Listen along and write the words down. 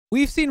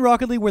We've seen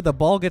Rocket League where the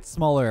ball gets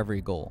smaller every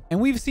goal. And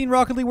we've seen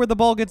Rocket League where the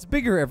ball gets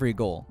bigger every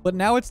goal. But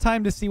now it's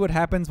time to see what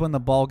happens when the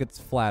ball gets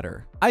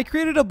flatter. I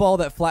created a ball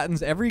that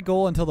flattens every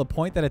goal until the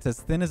point that it's as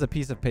thin as a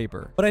piece of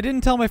paper. But I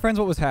didn't tell my friends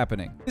what was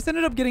happening. This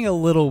ended up getting a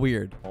little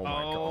weird.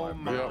 Oh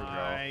my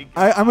god.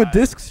 I'm a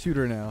disc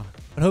shooter now.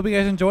 I hope you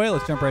guys enjoy it.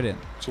 Let's jump right in.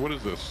 So what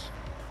is this?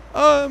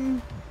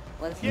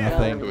 Let's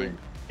Nothing.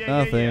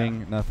 Yeah.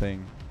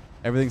 Nothing.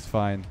 Everything's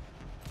fine.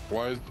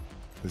 Why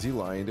Is he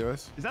lying to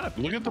us? Is that a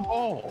look at the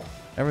ball?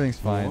 Everything's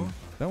fine. What?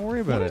 Don't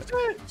worry about it.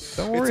 What?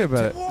 Don't worry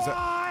about it.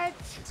 what?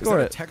 Score Is that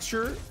it. a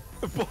texture?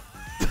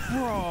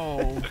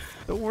 Bro.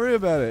 Don't worry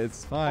about it.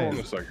 It's Hold on fine.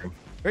 a second.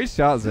 Great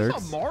shot, Is this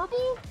Zerx. a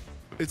marble?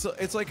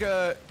 It's like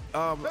a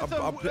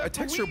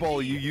texture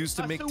ball you use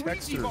to a make Suigi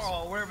textures.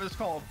 ball, whatever it's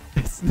called.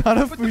 It's not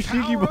a With the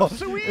fushigi power ball.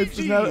 of It's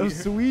not a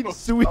sweet.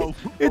 Oh,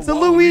 It's a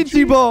Waluigi.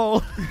 Luigi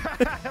ball.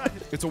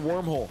 It's a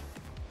wormhole.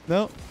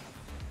 No.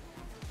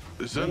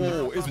 Is that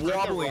It's is that the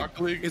wobbling. Rock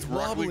League, It's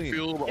Rock League wobbling.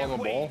 field on the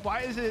wait, ball?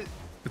 why is it?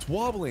 It's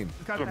wobbling.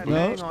 It's got that No,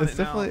 bang on it's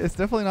it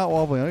definitely not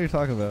wobbling. I know what you're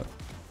talking about.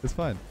 It's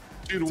fine.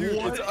 Dude, Dude,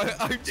 what?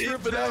 I'm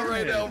tripping out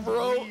right now,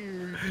 bro.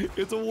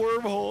 It's a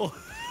wormhole.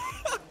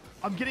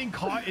 I'm getting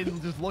caught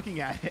in just looking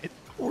at it.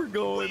 We're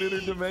going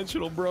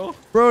interdimensional, bro.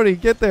 Brody,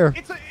 get there.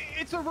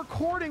 It's a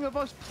recording of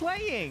us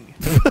playing.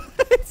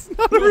 It's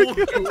not a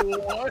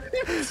record. What?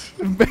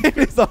 Man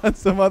is on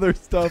some other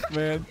stuff,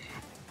 man.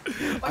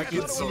 I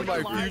can thought it see was my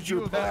a live future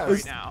view of us past.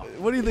 right now.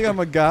 What do you think? I'm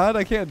a god?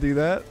 I can't do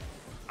that.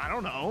 I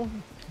don't know.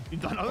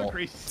 You've done other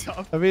crazy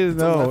stuff. I mean,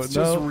 no, Let's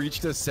just no.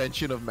 reached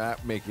ascension of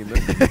map making.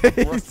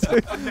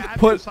 A map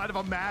Put- inside of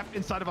a map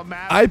inside of a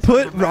map. I inside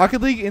put of a map.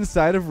 Rocket League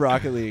inside of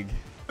Rocket League.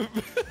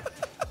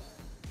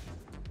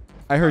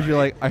 I heard you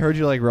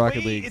like Rocket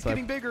Wait, League. it's so I-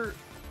 getting bigger.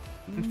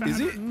 and Is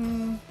it? fatter. I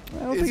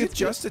don't Is think it it's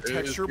just a It is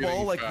texture getting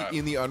ball, like fat.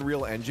 in the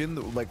Unreal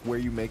Engine, like where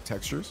you make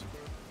textures?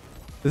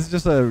 This is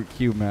just a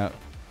cube map.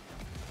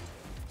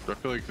 I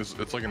feel like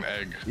it's like an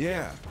egg.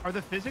 Yeah. Are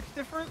the physics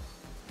different?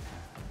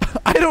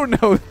 I don't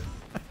know.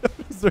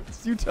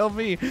 Zerx, you tell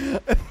me.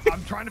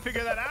 I'm trying to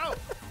figure that out.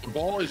 The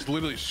ball is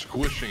literally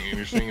squishing, and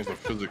you're saying it's a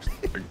physics.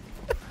 Like,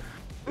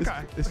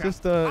 Okay. It's okay.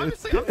 just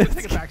Honestly, I'm gonna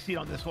take a back seat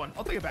on this one.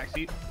 I'll take a back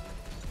seat.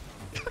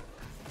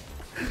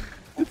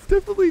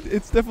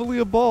 it's definitely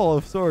a ball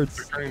of sorts.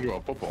 you're turning into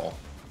a football.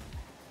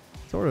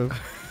 Sort of.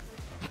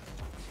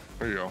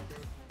 There you go.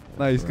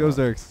 Nice, go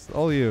Zerx.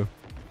 All you.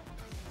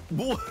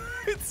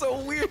 It's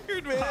so weird,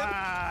 man.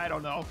 I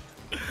don't know.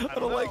 I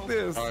don't like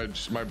this.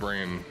 Just my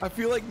brain. I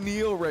feel like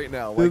Neo right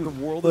now. Like the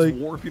world is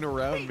warping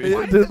around me.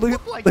 Why does it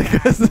look like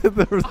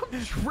that?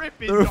 I'm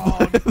tripping,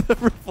 dog. the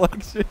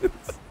reflections.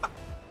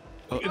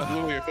 It's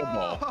literally a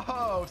football.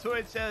 Oh, so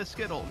it's a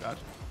Skittle. Gotcha.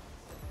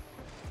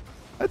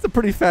 That's a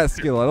pretty fat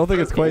skill. I don't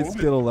think it's quite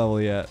Skittle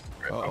level yet.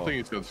 I don't think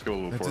it's got skill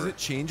Now, before. does it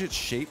change its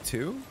shape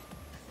too?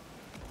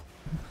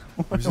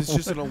 Or is this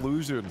just an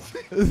illusion?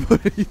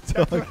 What are you That's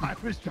talking? what I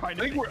was trying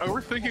I to think think.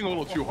 we're thinking a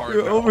little too hard.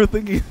 You're now.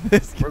 overthinking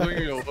this. We're guy.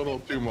 thinking a little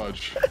too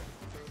much.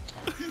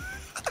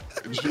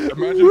 Just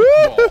imagine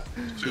the ball.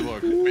 See, look,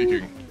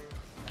 speaking.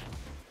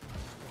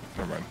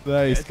 Never mind.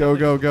 Nice. It's Go,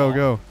 go, definitely go, a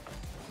go.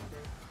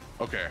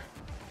 Okay.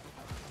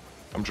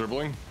 I'm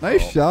dribbling.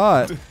 Nice Oh.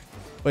 shot.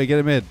 Wait, get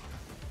it mid.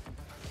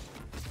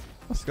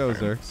 Let's go,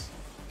 Zerx.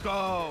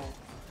 Go.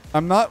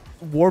 I'm not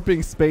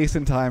warping space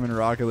and time in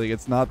Rocket League.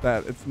 It's not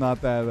that.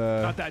 Not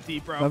that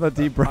deep, bro. Not that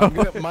deep, bro.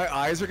 My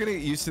eyes are gonna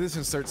get used to this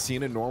and start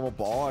seeing a normal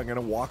ball. I'm gonna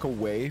walk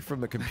away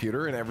from the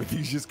computer and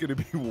everything's just gonna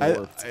be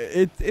warped.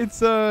 It's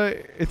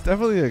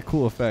definitely a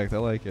cool effect. I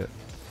like it.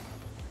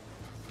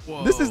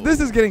 Whoa.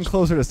 This is getting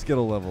closer to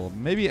Skittle level.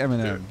 Maybe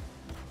Eminem.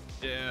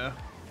 Yeah.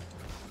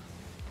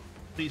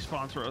 Please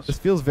sponsor us. This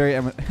feels very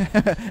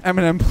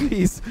Eminem,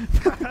 please.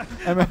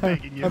 I'm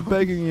begging you. I'm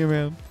begging you,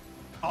 man.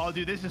 Oh,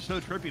 dude, this is so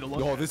trippy to look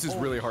Oh, at. this is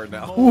really hard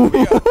now.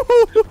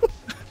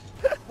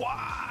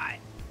 What?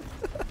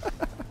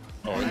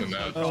 Oh, in the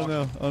net. Oh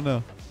no! Oh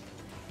no!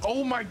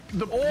 Oh my!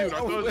 Dude, I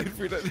thought wait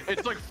for that.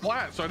 it's like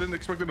flat, so I didn't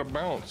expect it to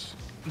bounce.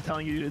 I'm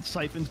telling you, it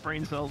siphons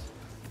brain cells.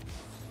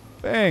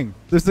 Bang!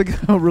 There's like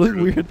a really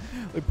weird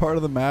like part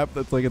of the map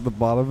that's like at the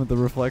bottom of the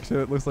reflection.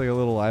 It looks like a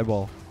little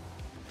eyeball.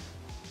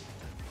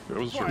 It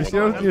was That's why, just see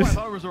how that's why I you're-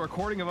 thought it was a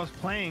recording of us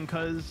playing,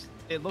 because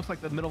it looks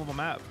like the middle of a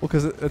map. Well,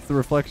 because it's the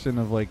reflection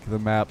of like the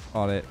map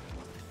on it.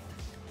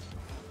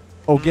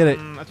 Oh, get it?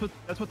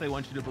 That's what they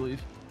want you to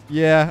believe.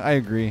 Yeah, I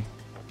agree.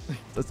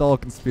 That's all a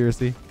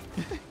conspiracy.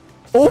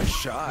 Oh,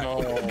 shot.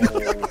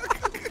 no.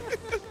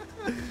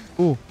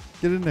 Ooh,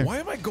 get in there. Why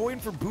am I going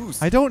for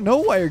boost? I don't know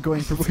why you're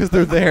going for because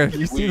they're there.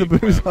 You see the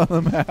boost on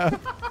the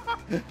map.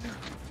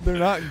 They're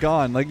not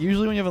gone. Like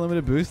usually when you have a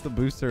limited boost, the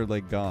boosts are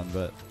like gone,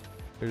 but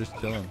they're just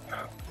chilling.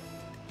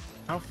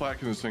 How flat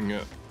can this thing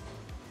get?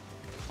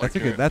 That's Like, a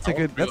good. That's a I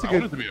good. want That's a I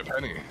want good. it to be a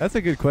penny. That's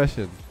a good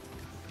question.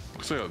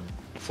 Looks like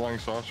a flying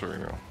saucer right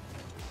now.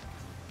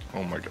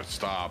 Oh my god!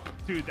 Stop!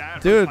 Dude,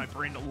 that Dude. hurts my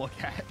brain to look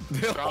at.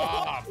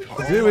 Stop! Dude,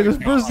 Oh it was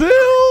my God.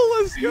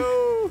 Brazil. Let's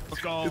go.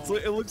 Let's go.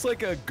 It looks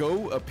like a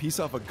piece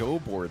off a Go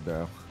board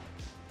now.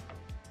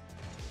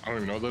 I don't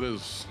even know what that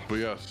is, but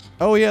yes.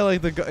 Oh yeah,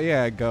 like the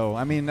go.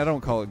 I mean, I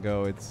don't call it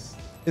go.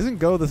 Isn't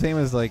go the same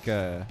as like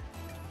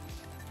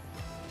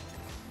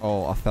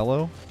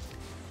Othello?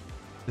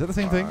 Is that the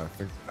same thing?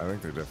 I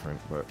think they're different,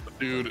 but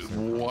Dude,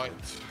 what?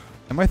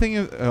 Am I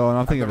thinking? Oh,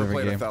 I'm thinking of a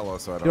different game. Othello,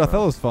 so I don't Dude,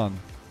 Othello's fun.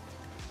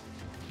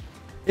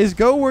 Is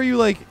go where you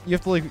like you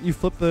have to like you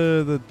flip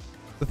the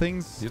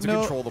things? You have to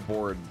control the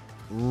board.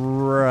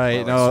 Right.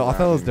 Like No,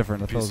 Othello's surrounding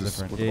different. Othello's pieces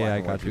different. with the Yeah, black I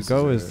and white got you. pieces,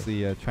 Go yeah. is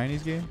the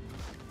Chinese game.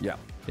 Yeah.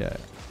 Yeah.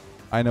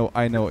 I know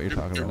what you're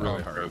talking It about.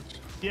 really hurts.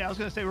 Yeah, I was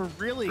gonna say we're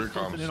really Here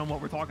closing comes. in on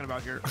what we're talking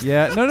about here.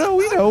 Yeah. No.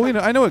 We know.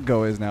 I know what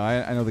go is now.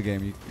 I know the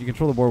game. You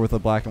control the board with the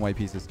black and white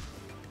pieces,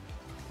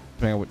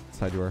 depending on what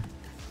side you are.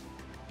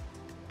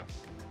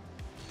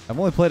 I've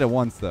only played it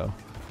once though.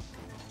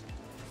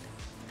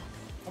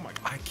 Oh my!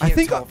 I can't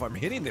think tell if I'm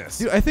hitting this.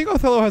 Dude, I think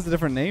Othello has a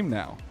different name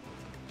now.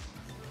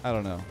 I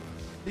don't know.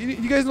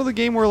 You guys know the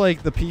game where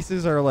like the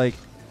pieces are like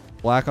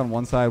black on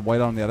one side,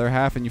 white on the other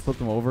half, and you flip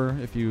them over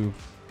if you.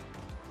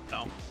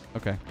 No.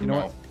 Okay. You know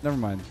No. what? Never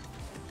mind.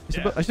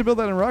 Yeah. I should build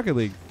that in Rocket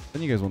League.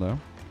 Then you guys will know.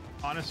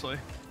 Honestly.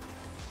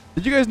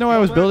 Did you guys know I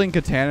was building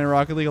Catan in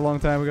Rocket League a long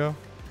time ago?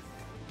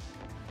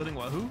 Building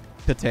what? Who?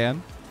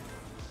 Catan?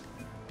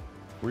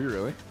 Were you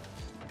really?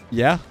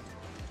 Yeah.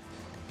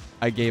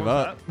 I gave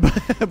What up.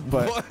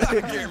 But I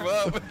gave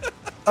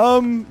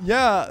up.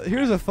 yeah,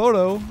 here's a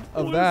photo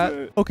of What that.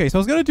 is it? Okay, so I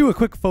was going to do a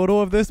quick photo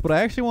of this, but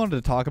I actually wanted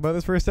to talk about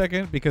this for a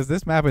second because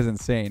this map is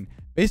insane.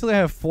 Basically, I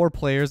have 4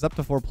 players, up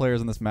to 4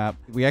 players on this map.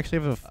 We actually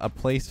have a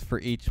place for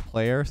each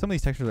player. Some of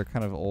these textures are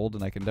kind of old,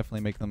 and I can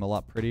definitely make them a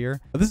lot prettier.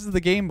 But this is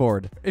the game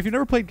board. If you've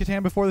never played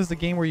Catan before, this is a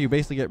game where you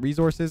basically get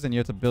resources, and you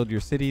have to build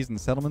your cities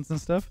and settlements and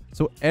stuff.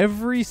 So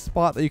every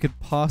spot that you could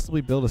possibly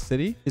build a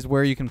city is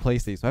where you can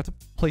place these. So I have to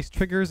place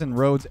triggers and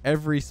roads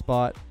every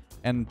spot,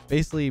 and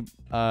basically,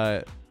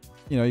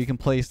 you can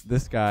place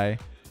this guy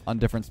on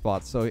different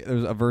spots. So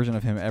there's a version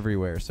of him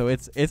everywhere. So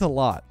it's a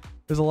lot.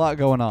 There's a lot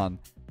going on.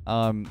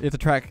 You have to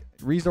track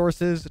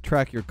resources,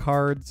 track your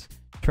cards,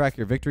 track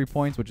your victory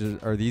points, which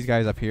are these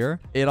guys up here.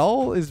 It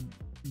all is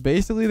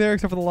basically there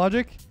except for the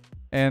logic.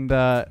 And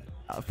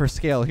for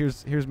scale,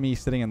 here's me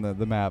sitting in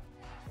the map.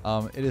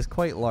 It is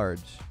quite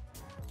large,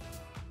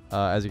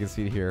 as you can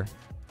see here.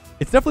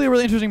 It's definitely a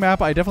really interesting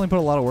map. I definitely put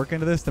a lot of work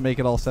into this to make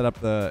it all set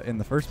up in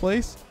the first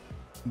place.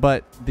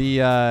 But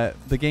the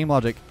game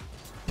logic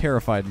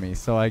terrified me,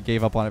 so I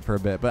gave up on it for a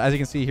bit. But as you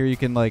can see here, you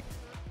can like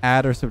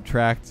add or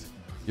subtract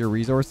your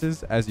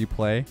resources as you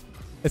play.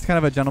 It's kind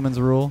of a gentleman's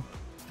rule.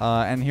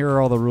 And here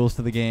are all the rules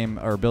to the game,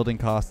 or building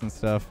costs and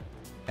stuff.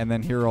 And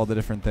then here are all the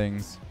different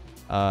things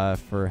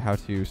for how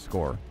to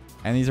score.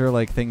 And these are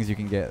like things you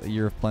can get.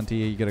 Year of Plenty,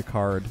 you get a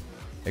card,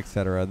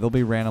 etc. They'll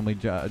be randomly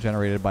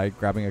generated by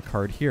grabbing a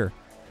card here.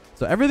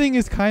 So everything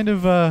is kind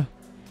of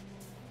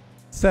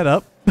set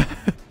up,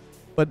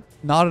 but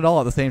not at all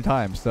at the same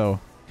time. So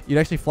you'd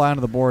actually fly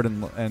onto the board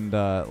and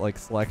like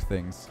select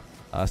things.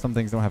 Some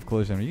things don't have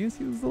collision. You can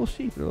see these little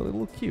sheep. They're a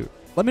little cute.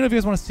 Let me know if you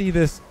guys want to see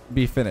this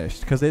be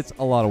finished, because it's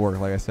a lot of work,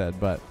 like I said.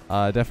 But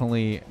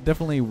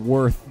definitely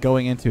worth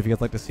going into if you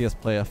guys like to see us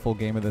play a full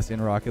game of this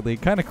in Rocket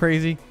League. Kind of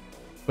crazy,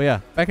 but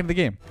yeah, back into the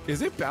game.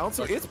 Is it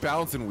bouncing? It's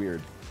bouncing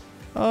weird.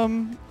 No,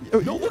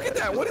 look at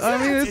that. What is that?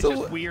 I mean, It's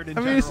just weird in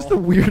it's just a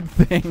general. weird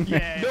thing.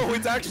 Yeah. No,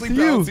 it's actually To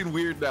you. bouncing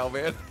weird now,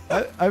 man.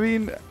 I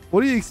mean,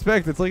 what do you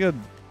expect? It's like this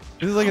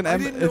is like an. I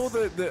didn't know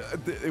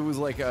that it was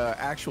like a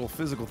actual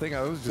physical thing.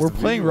 I was just. We're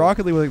playing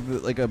Rocket League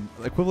with like a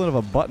equivalent of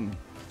a button.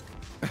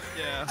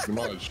 Yeah. Too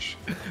much.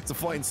 It's a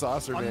flying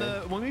saucer,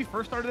 man. When we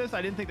first started this,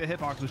 I didn't think the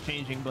hitbox was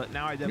changing, but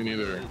now I definitely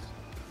neither. is.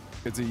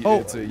 It's a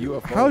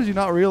UFO. How did you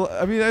not realize?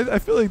 I mean, I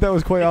feel like that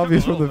was quite It took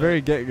obvious a from the little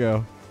very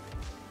get-go.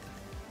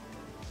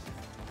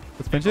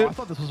 Let's pinch Well, it. I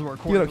thought this was a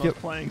recording Get I up,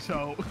 was playing,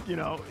 so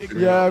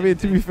Yeah, I mean,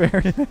 to be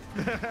fair,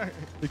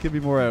 it could be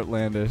more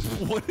outlandish.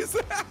 What is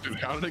that? Dude,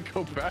 how did it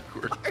go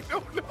backward? I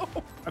don't know.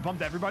 I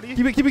bumped everybody.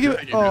 Keep it.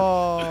 Yeah, you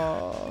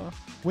Oh,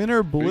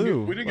 winner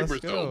blue. We didn't get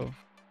Let's Brazil. go.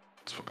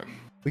 It's fine.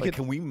 We Like, could.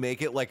 can we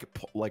make it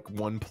like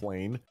one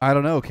plane? I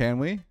don't know. Can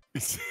we?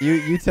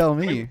 You tell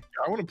me.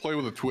 I want to play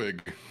with a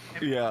twig.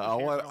 Yeah, I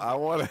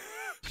want to.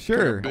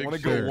 Sure. I want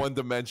to go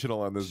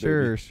one-dimensional on this.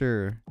 Sure. Baby.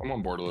 Sure. I'm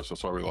on borderless.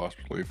 That's why we lost,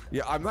 I believe.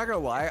 Yeah, I'm not gonna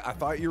lie. I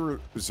thought you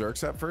were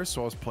Zerks at first,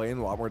 so I was playing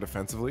a lot more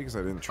defensively because I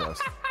didn't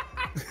trust.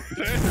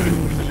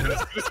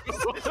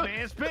 This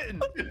man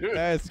spitting.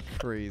 That's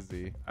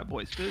crazy. That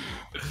boy spitting.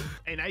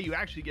 Hey, now you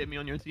actually get me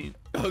on your team.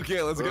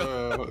 Okay, let's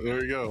go.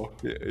 There you go.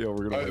 Yeah,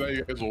 we're Now gonna.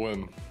 you guys will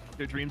win.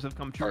 Your dreams have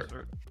come true, Alright.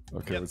 sir.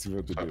 Okay, Yep. let's see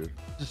what to do.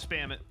 Just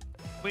spam it.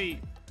 Wait,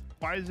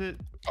 why is it?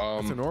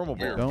 It's a normal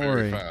we're ball. Don't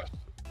very worry. Fast.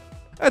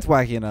 That's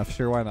wacky enough.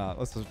 Sure, why not?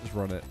 Let's just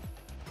run it.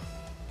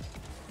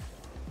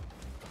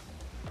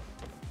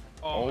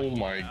 Oh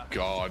my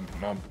god.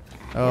 No.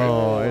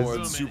 Oh, Oh, it's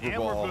booming, it's Super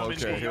and we're Bowl. booming.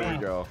 Okay, here we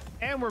go.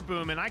 And we're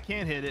booming. I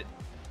can't hit it.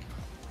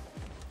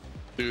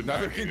 Dude,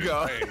 Neither I can hate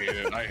go. it. I hate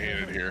it. I hate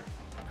it here.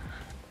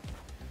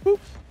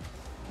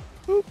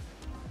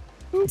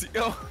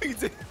 Oh, he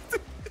did.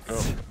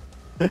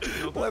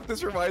 Leth,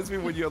 this reminds me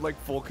when you had like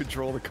full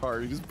control of the car.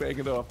 You're just banging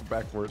it off the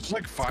backwards. It's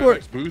like 5x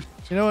Squirt. boost.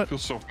 You know what? It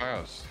feels so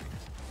fast.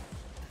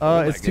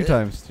 It's that 2 good?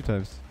 times. 2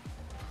 times.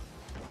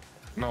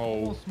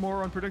 No. It's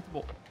more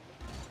unpredictable.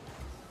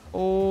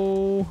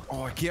 Oh.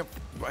 Oh, I keep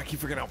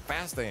forgetting how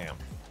fast I am.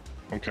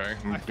 Okay, I'm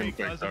I gonna think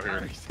fake does out here.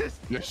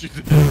 exist. Yes, you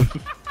did.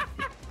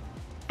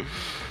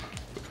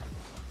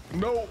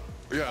 No.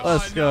 Yeah.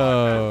 Let's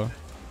no,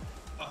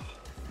 go.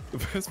 The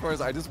best part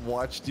is I just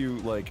watched you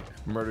like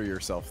murder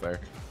yourself there.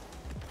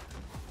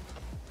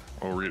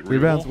 Oh,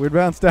 Weird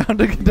bounce down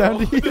to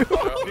you.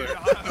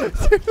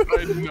 I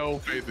had no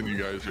faith in you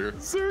guys here.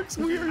 Zerks,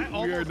 we are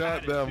Almost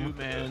not had it them. too,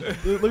 man.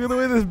 Dude, look at the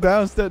way this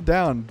bounced it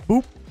down.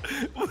 Boop.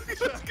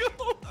 Let's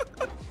go.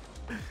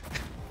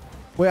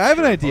 Wait, I have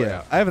an idea.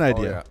 yeah. I have an Oh,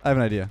 idea. yeah. I have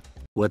an idea.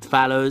 What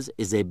follows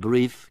is a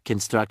brief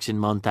construction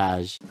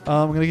montage.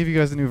 I'm gonna give you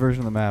guys a new version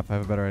of the map. I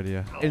have a better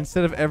idea.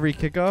 Instead of every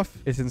kickoff,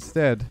 it's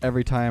instead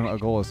every time a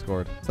goal is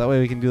scored. So that way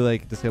we can do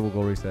like disable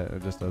goal reset.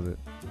 It just does it.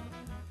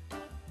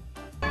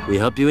 We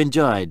hope you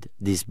enjoyed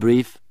this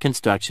brief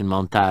construction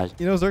montage.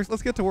 You know, Zerks,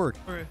 let's get to work.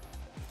 Okay.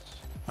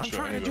 I'm Sure,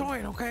 trying to either.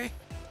 join, okay?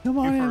 Come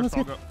You on in. first, Let's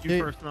I'll get. go. You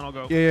Yeah, first, and then I'll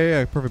go.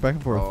 yeah. Perfect. Back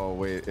and forth. Oh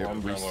wait,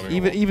 I'm downloading.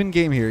 Even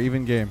game here.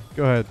 Even game.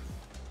 Go ahead.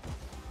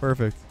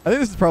 Perfect. I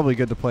think this is probably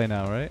good to play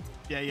now, right?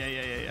 Yeah.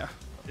 Yeah.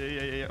 Wait,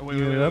 Even wait,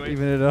 it up. wait.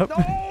 Even it up.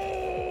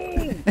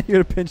 No!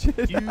 You're gonna pinch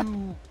it.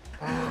 You.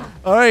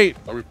 All right.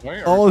 Are we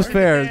playing? All is playing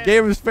fair. again?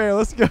 Game is fair.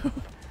 Let's go.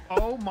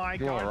 Oh my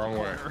You're going god. the wrong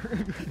way.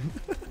 corner.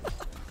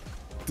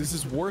 This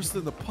is worse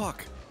than the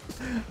puck.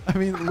 I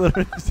mean,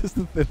 literally, it's just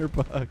a thinner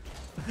puck.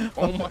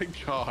 Oh my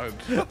god.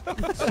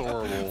 It's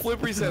horrible.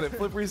 Flip reset it.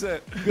 Flip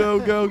reset. Go,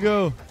 go,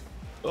 go.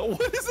 Oh,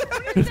 what is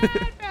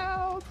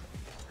that?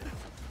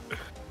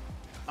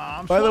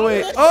 By the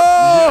way, slow.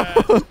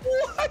 oh!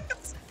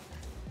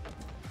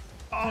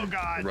 Oh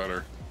god.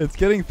 Better. It's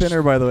getting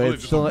thinner, by the way. Really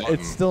It's just a still button.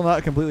 it's still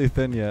not completely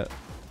thin yet.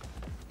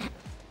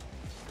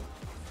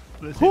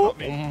 This Oh. is Oh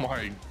me.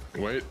 my.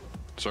 Wait.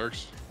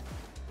 Zerks.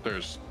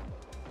 There's.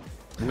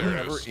 Will There you it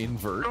ever is.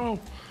 invert? Oh.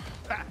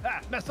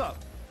 Mess up.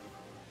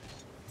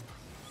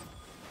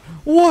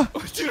 What?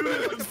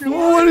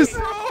 What is?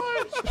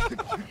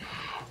 That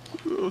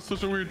was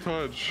such a weird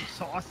touch.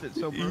 Sauced it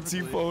so ET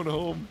perfectly. phone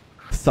home.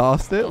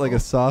 Sauced it like a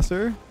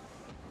saucer?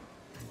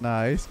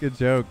 Nice. Good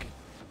joke.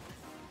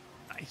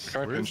 Nice.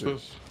 Can I Where pinch is it?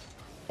 this?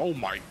 Oh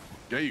my.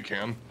 Yeah, you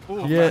can.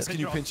 Ooh, Yeah. Fast can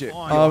you pinch it?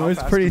 on. How It's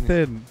fast pretty can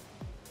you- thin.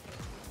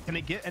 Can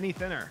it get any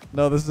thinner?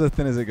 No, this is as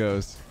thin as it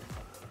goes.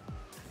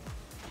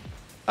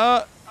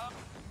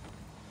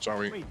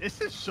 Sorry. Wait,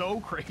 this is so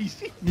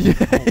crazy. Yeah.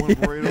 Oh, went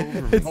right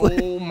over me. It's like-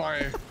 Oh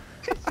my.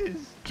 This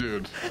is.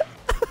 Dude.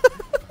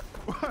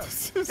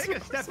 This is Take a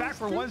step so back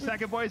for 1 stupid.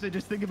 second, boys, and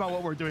just think about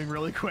what we're doing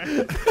really quick.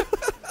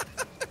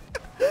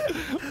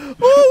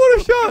 Oh,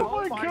 what a shot!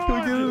 Oh my Can we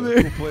God. get in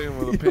We're there? playing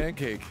with a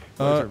pancake.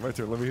 My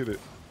turn. Let me hit it.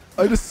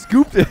 I just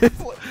scooped it.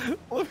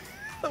 Let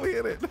me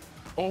hit it.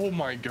 Oh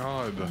my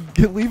god.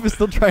 Leaf is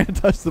still trying to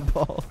touch the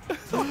ball.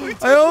 I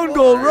I own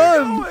goal.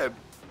 Run!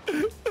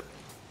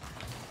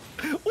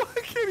 Well, I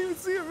can't even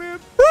see it, man.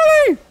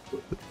 Hurry!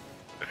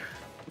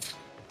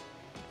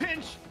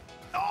 Pinch.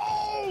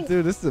 No.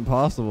 Dude, this is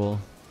impossible.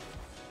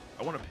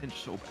 I want to pinch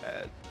so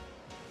bad.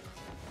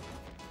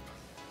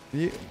 Are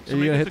you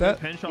Somebody gonna hit gets a good that?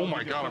 Pinch, Oh I'll my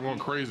give god, you I'm a going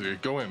cookie. crazy.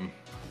 Go in.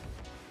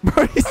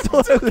 Marty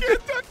still has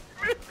it.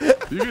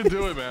 You can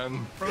do it,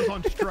 man. Bro's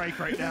on strike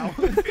right now.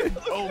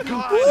 Oh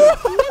god.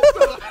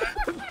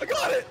 I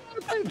got it.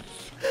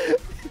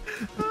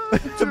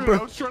 Dude,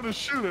 I was trying to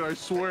shoot it, I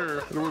swear.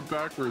 It went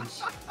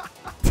backwards.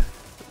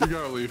 You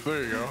gotta leave.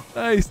 There you go.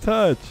 Nice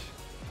touch.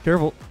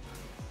 Careful.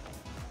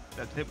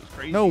 That hit was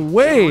crazy. No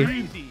way.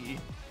 Crazy.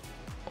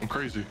 I'm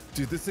crazy.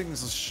 Dude, this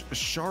thing's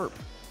sharp.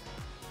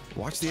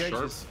 Watch the Sharp?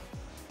 edges.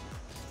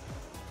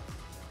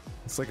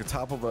 It's like the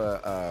top of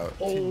a.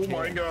 Oh tin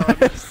my can.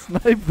 god.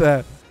 Snipe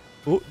that.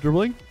 Oh,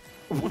 dribbling.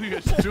 What are you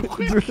guys doing?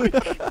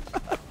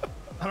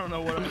 I don't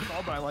know what it was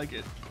called, but I like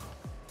it.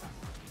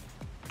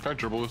 Can I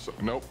dribble this?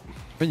 Nope.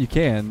 I mean, you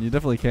can. You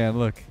definitely can.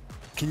 Look.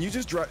 Can you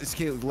just drive?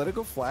 Okay, let it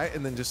go flat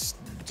and then just.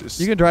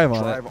 You can drive on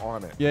it. drive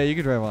on it. Yeah, you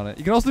can drive on it.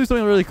 You can also do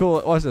something really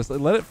cool. Watch this.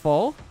 Let it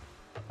fall.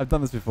 I've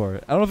done this before.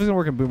 I don't know if it's gonna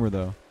work in Boomer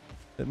though.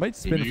 It might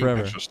spin Dude,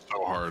 forever. It's just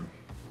so hard.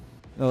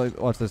 No, like,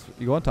 watch this.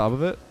 You go on top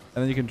of it,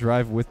 and then you can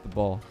drive with the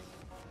ball.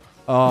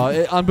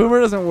 On Boomer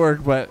it doesn't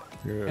work, but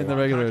in the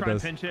regular I'm it trying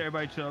does. to pinch it.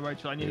 Everybody chill.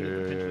 Everybody chill. I need to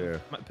Yeah, get yeah,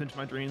 the pinch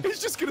my dreams.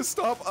 He's just gonna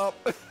stop up.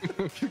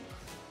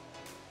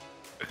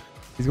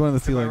 He's going to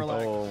the ceiling.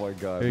 relax. Oh my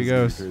god. There he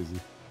this is goes.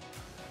 Crazy.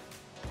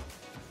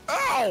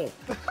 Ow!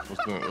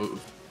 What's the,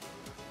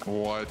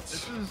 what?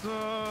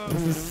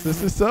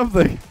 This is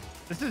something.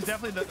 This is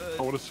definitely the.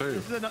 Oh, what a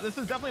save. This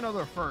is definitely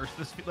another first.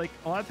 This like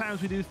a lot of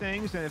times we do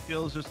things and it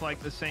feels just like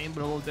the same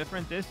but a little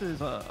different. This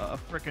is a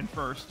freaking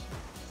first.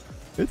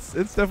 It's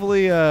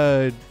definitely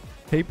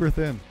paper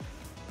thin.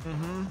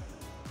 Mm-hmm.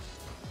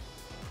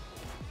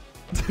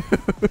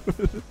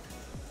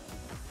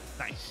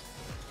 Nice.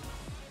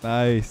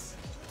 Nice.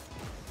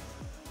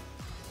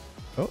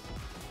 Oh,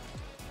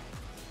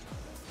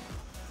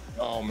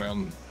 Oh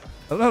man.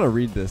 don't know how to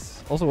read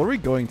this. Also, what are we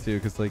going to?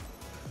 Because, like,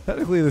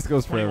 technically this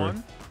goes forever.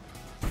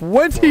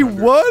 21?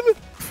 21?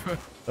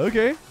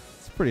 Okay.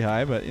 It's pretty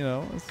high, but, you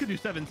know. We could do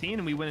 17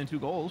 and we win in 2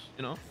 goals,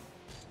 you know?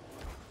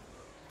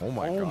 Oh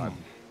my god.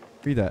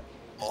 Read that.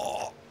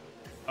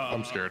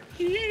 I'm scared.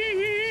 I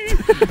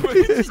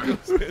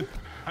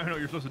don't know what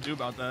you're supposed to do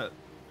about that.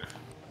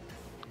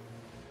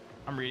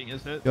 I'm reading,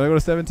 is it? You want to go to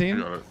 17?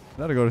 You got it.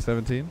 That'll go to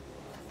 17.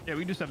 Yeah,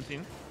 we can do 17.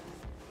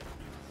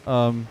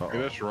 Hey,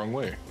 that's the wrong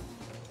way.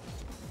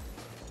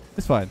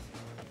 It's fine.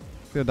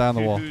 It's gonna die on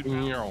the wall. Dude,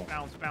 No.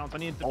 bounce, bounce. I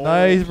need to.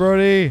 Nice,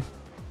 Brody.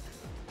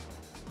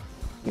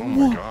 Oh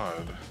my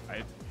god.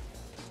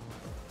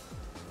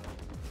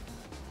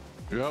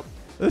 Yep.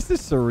 This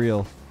is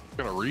surreal.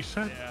 Gonna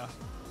reset? Yeah.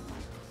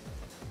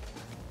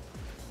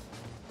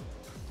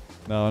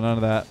 No, none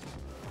of that.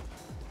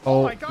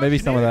 Oh, my gosh, maybe you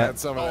some of did. that.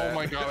 Some of Oh that.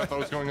 my god, I thought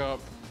it was going up.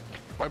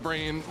 My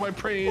brain.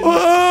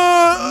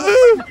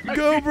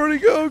 Go, Brody,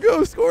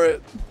 go, score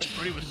it.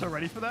 Brody was so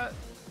ready for that.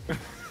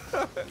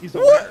 He's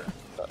What?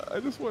 I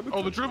just wanted.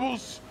 Oh, the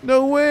dribbles.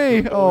 No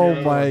way. Oh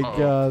yeah. my Uh-oh.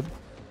 god.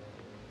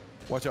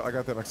 Watch out! I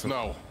got that next one.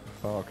 No.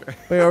 Oh, okay.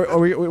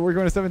 Wait, we're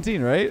going to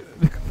 17, right?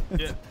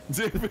 Yeah.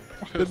 Did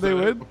they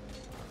win?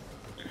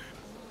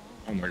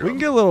 Oh my god. We can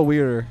get a little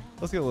weirder.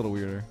 Let's get a little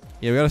weirder.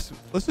 Yeah,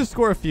 let's just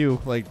score a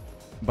few like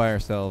by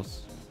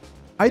ourselves.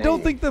 I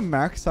don't think the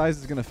max size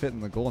is gonna fit in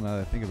the goal now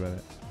that I think about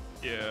it.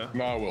 Yeah.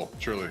 No, I will.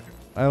 Surely.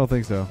 I don't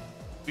think so.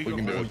 We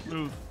can do it.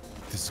 Move.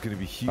 This is gonna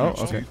be huge. Oh,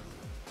 okay. dude.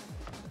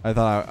 I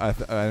thought I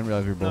didn't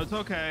realize we were No, both. it's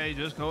okay.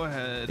 Just go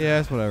ahead. Yeah,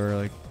 it's whatever.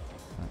 Like,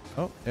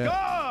 oh yeah.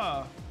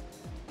 Ah!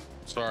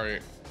 Sorry.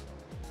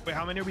 Wait,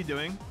 how many are we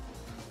doing?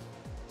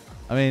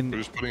 I mean, We're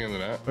just putting it in the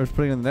net. we're just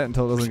putting it in the net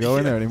until it doesn't go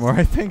in there anymore.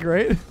 I think,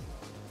 right?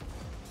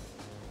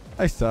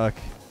 I suck.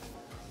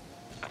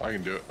 I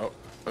can do it. Oh.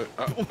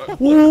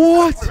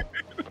 What?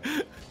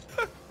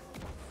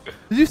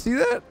 Did you see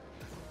that?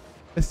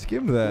 I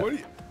skimmed that. What are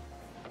you?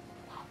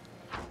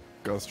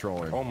 Ghost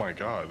trolling. Oh my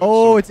god. that's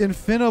Oh, so- it's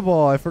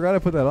Infiniball. I forgot to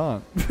put that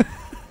on.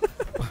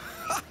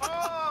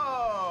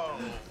 Oh!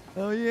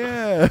 Oh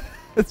yeah,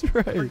 that's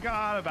right.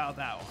 Forgot about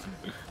that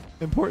one.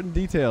 Important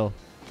detail.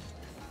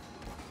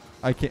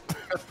 I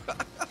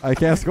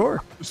can't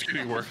score. It's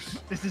getting worse.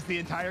 This is the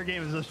entire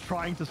game is just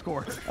trying to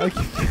score. I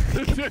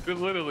can't.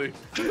 Literally.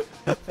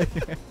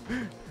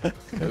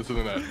 It's in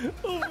the net.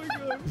 Oh my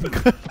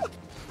god.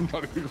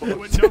 Not even You close.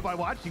 wouldn't know by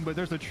watching, but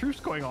there's a truce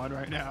going on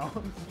right now.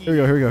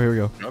 Here we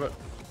go. Got it.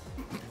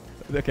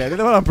 Okay, I did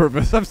that on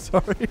purpose. I'm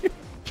sorry.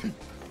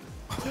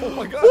 Oh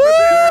my god.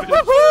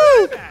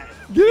 Woo!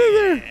 Get in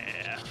there.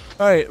 Yeah.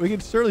 All right, we can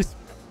surely.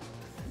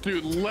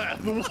 Dude,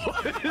 Leth,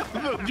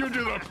 what? You're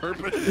doing that on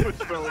purpose.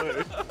 Push no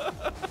way.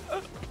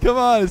 Come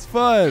on, it's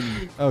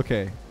fun.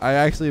 Okay, I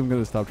actually am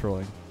gonna stop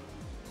trolling.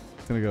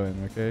 It's gonna go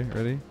in. Okay,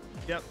 ready?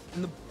 Yep.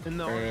 In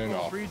the And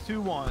off. 3,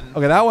 2, 1.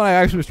 Okay, that one I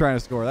actually was trying to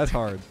score. That's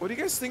hard. What do you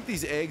guys think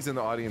these eggs in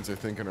the audience are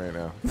thinking right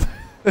now?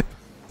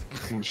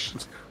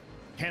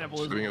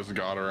 Cannibalism. Spitting his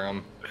god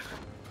around.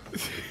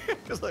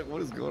 Just like,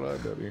 what is going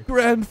on down here?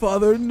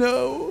 Grandfather,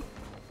 no.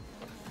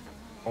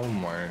 Oh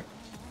my.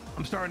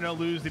 I'm starting to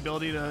lose the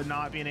ability to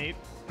not be an ape.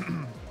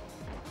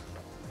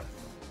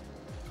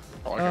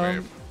 Oh, I can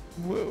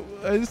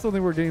ape. I just don't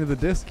think we're getting to the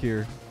disc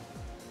here.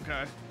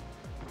 Okay.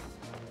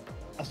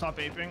 I'll stop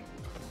aping.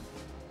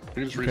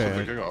 You just reset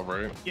Okay. the kickoff,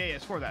 right? Yeah,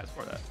 score that.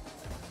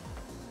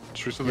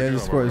 Just reset the Yeah, kickoff.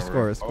 just score it, over.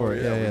 score it, score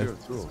it. yeah, we Yeah, do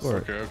it too. score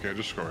it. Okay,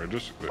 just score it.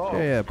 Just. Oh.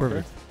 Yeah,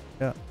 perfect.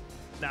 Yeah.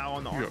 Now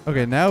on the You orange. go.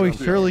 Okay, now we Sounds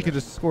good. surely could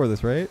just score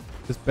this, right?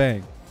 Just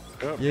bang.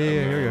 Yep, Yeah,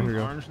 here we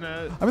go. Orange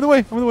net. I'm in the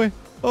way.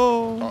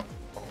 Oh. Oh,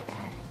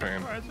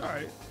 pain. Alright, it's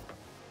alright.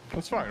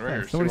 That's fine, right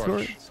here. Somebody See, score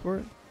watch. it. Score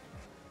it.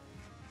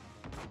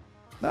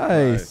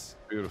 Nice.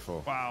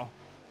 Beautiful. Wow.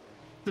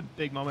 It's a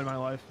big moment in my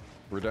life.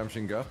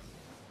 Redemption go.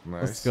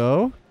 Nice. Let's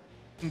go. You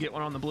can get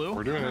one on the blue.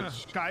 We're doing it.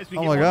 Guys, we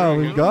Oh get my one god, on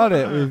the we've blue. got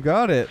it. We've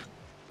got it.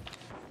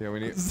 Yeah, we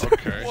need.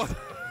 Okay.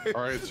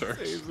 All right, sir.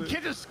 You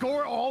can't just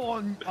score all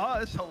on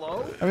us.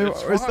 Hello? I mean,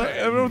 It's it's not,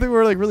 I fine. don't think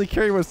we're like really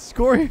caring about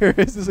score here.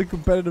 This is a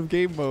competitive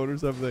game mode or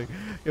something.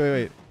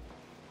 Wait.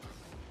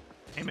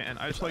 Hey man,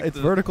 I just like It's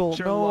to vertical.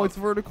 share No, love. it's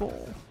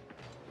vertical.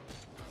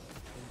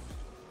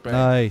 Bang.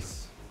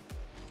 Nice.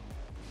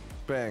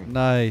 Bang.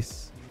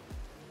 Nice.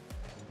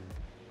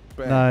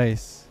 Bang.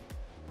 Nice.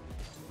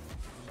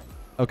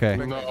 Okay.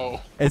 No.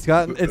 It's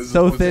gotten. This It's is-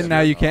 so this thin is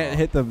now. good. You can't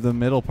hit the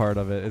middle part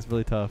of it. It's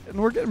really tough. And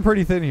we're getting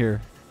pretty thin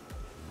here.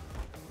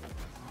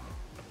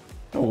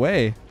 No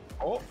way.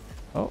 Oh.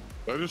 Oh,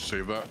 Did I just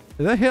save that?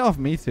 did that hit off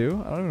me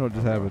too? I don't even know what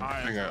just happened.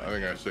 I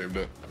think I saved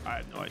it. I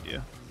had no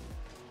idea.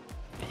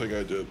 I think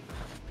I did.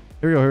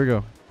 Here we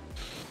go.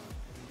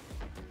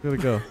 Here we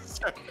go.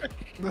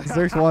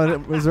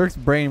 Zerk's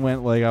brain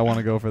went like, I want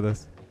to go for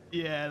this.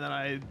 Yeah, and then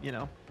I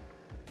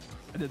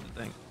did the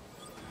thing.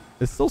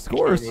 It still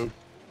scores.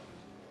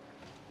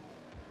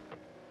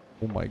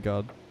 Oh my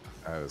god.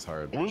 That is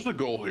hard. What is the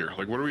goal here?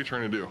 Like, what are we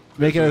trying to do?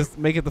 Make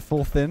it the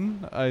full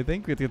thin. I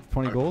think we have to get to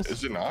 20 goals.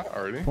 Is it not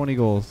already? 20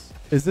 goals.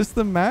 Is this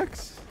the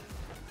max?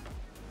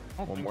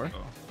 I don't One think more?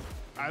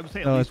 so. I would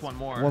say at No, least it's one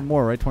more. One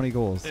more, right? 20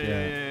 goals.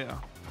 Yeah.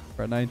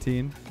 We're at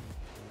 19.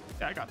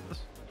 Yeah, I got this.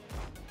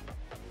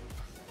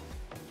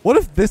 What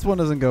if this one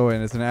doesn't go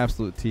in? It's an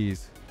absolute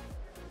tease.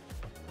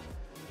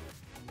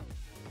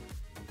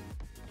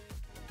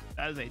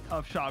 That is a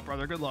tough shot,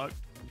 brother. Good luck.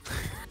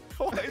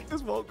 Why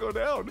this won't go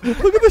down?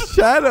 Look at the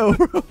shadow,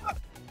 bro.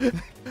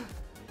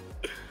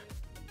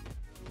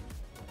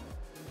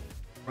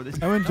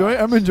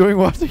 I'm enjoying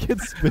watching it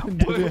spin.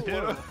 Dude.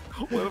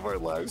 What have our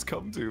lives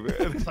come to, man?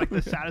 It's like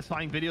the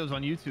satisfying videos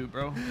on YouTube,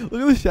 bro.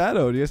 Look at the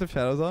shadow. Do you guys have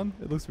shadows on?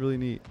 It looks really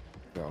neat.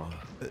 No.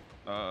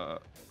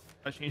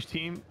 I changed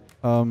team.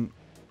 Do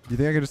you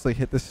think I could just like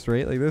hit this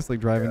straight like this, like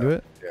drive into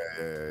it?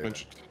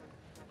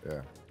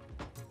 Yeah.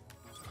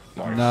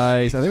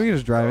 Nice. I think we can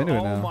just drive into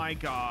it now. Oh my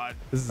god.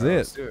 This is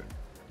Let's it. do it.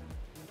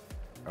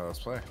 Oh, let's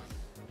play.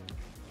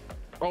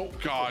 Oh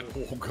god.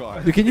 Oh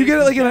god. Dude, can you get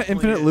it like in an Definitely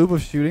infinite is. loop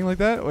of shooting like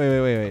that?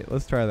 Wait.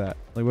 Let's try that.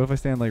 Like, what if I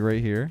stand like right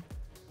here?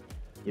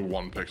 The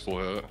 1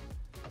 pixel hit.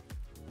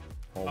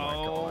 Oh my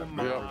Oh god.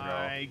 my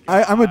Yeah.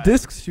 god. I'm a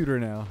disc shooter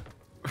now.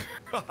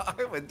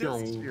 I'm a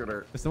disc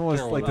shooter. If someone was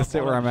Hold like up, to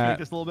sit where I'm Make at.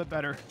 this a little bit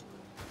better.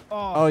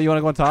 Oh, you want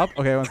to go on top?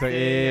 Okay, one second.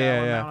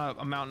 Yeah.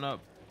 I'm mounting up.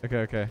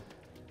 Okay.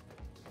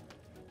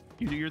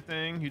 You do your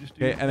thing. You just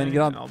do Okay, your and then thing,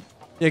 get on. I'll-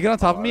 Yeah, get on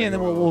top of me, and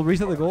then we'll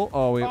reset the goal.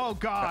 Oh wait. Oh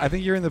god. I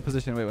think you're in the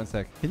position. Wait 1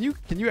 sec. Can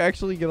you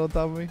actually get on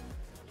top of me?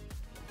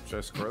 Should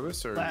I score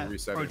this or Leth,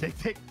 reset bro, it?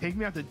 take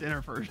me out to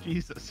dinner first.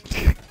 Jesus.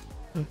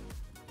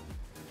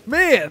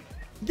 Man,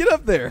 get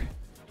up there.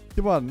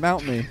 Come on,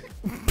 mount me.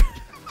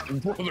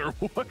 Brother,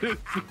 what is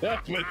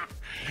that?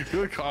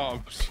 Good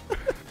comms.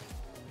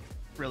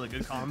 Really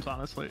good comms,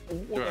 honestly.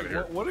 Get out of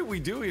here. What are we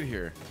doing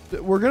here?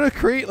 We're gonna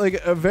create like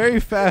a very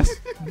fast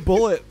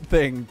bullet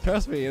thing.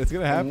 Trust me, it's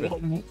gonna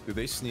happen. Did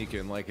they sneak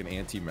in like an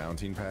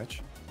anti-mounting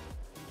patch?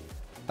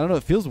 I don't know.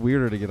 It feels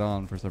weirder to get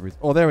on for some reason.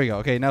 Oh, there we go.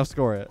 Okay, now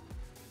score it.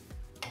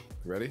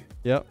 Ready?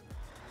 Yep.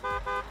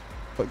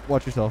 But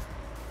watch yourself.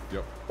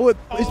 Yep. Oh,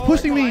 it's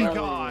pushing me. my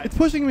God. It's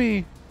pushing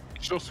me.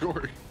 Still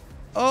scoring.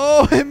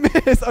 Oh, it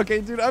missed.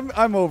 Okay, dude,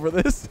 I'm over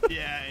this.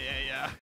 Yeah.